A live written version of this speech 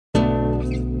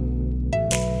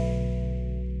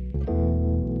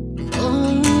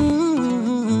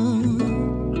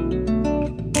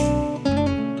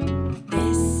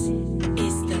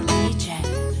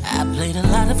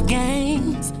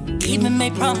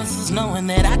promises knowing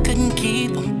that I couldn't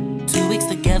keep them. 2 weeks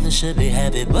together should be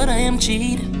happy, but I am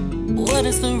cheating. What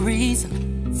is the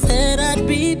reason? Said I'd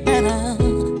be better.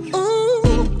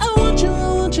 Ooh, I want you,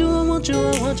 I want you, I want you,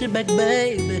 I want you back,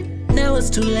 baby. Now it's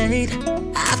too late.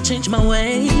 I've changed my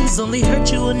ways. Only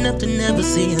hurt you enough to never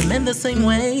see him in the same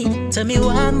way. Tell me,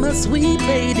 why must we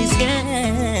play this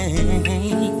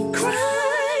game?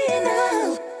 Crying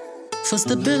out for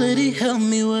stability, help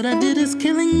me. What I did is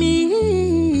killing me.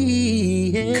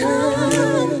 Yeah.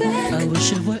 Come back. I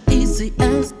wish it were easy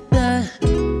as that.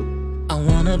 I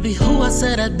wanna be who I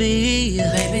said I'd be.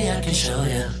 Baby, I can show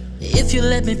you. If you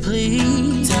let me,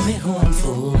 please. Tell me who I'm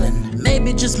fooling.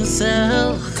 Maybe just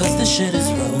myself, cause this shit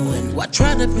is ruined. Why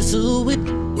try to pursue it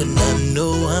when I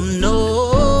know I'm no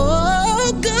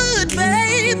good,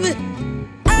 baby?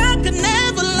 I could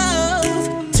never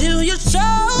love till you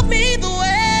showed me the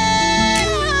way.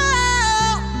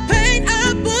 Pain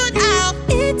I put out,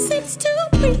 it seems to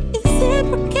be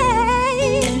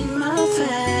reciprocated in my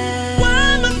face.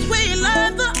 Why must we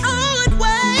learn the old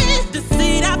way?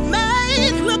 Deceit I've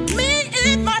made, look me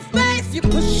in my face. You're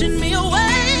pushing me away.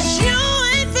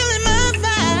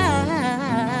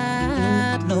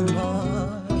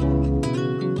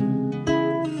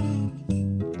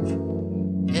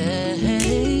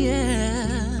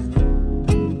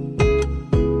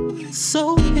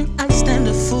 So I stand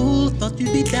a fool, thought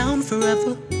you'd be down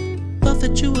forever. Thought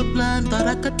that you were blind, thought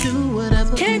I could do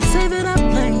whatever. Can't say that I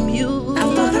blame you. I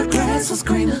thought the grass was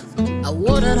greener. I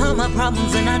watered all my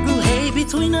problems and I grew hate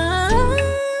between us.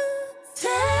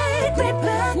 Take me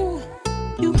back.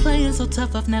 You playing so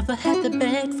tough, I've never had to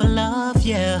beg for love,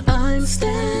 yeah. I'm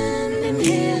standing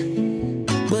here,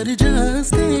 but it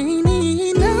just ain't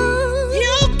enough.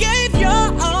 You gave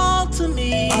your all to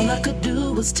me. All I could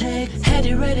do was take. Had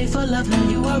you ready for love, now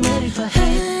you are ready for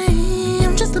hate. Hey,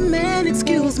 I'm just a man,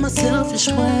 excuse my selfish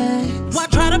ways. Why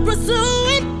try to pursue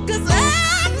it? Cause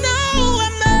I know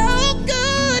I'm no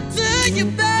good to you,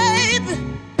 baby.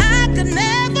 I could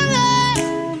never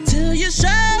love till you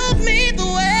showed me the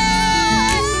way.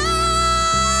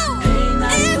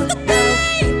 It's the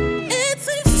pain, it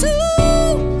seems to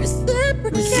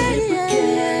reciprocate.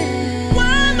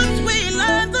 Why must we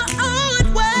learn the old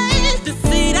way?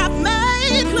 Deceit I've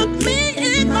made, look me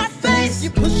in my face.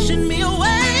 You're pushing me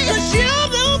away, cause you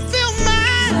don't feel my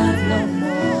vibe no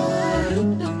more. You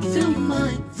don't feel my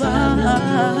vibe. Vibe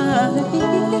no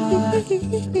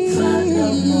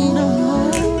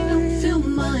more. You don't feel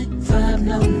my vibe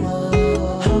no more.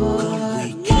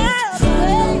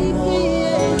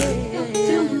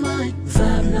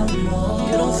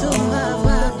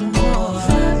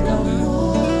 Vibe no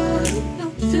more. You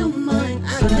don't feel my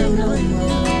vibe no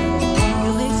more.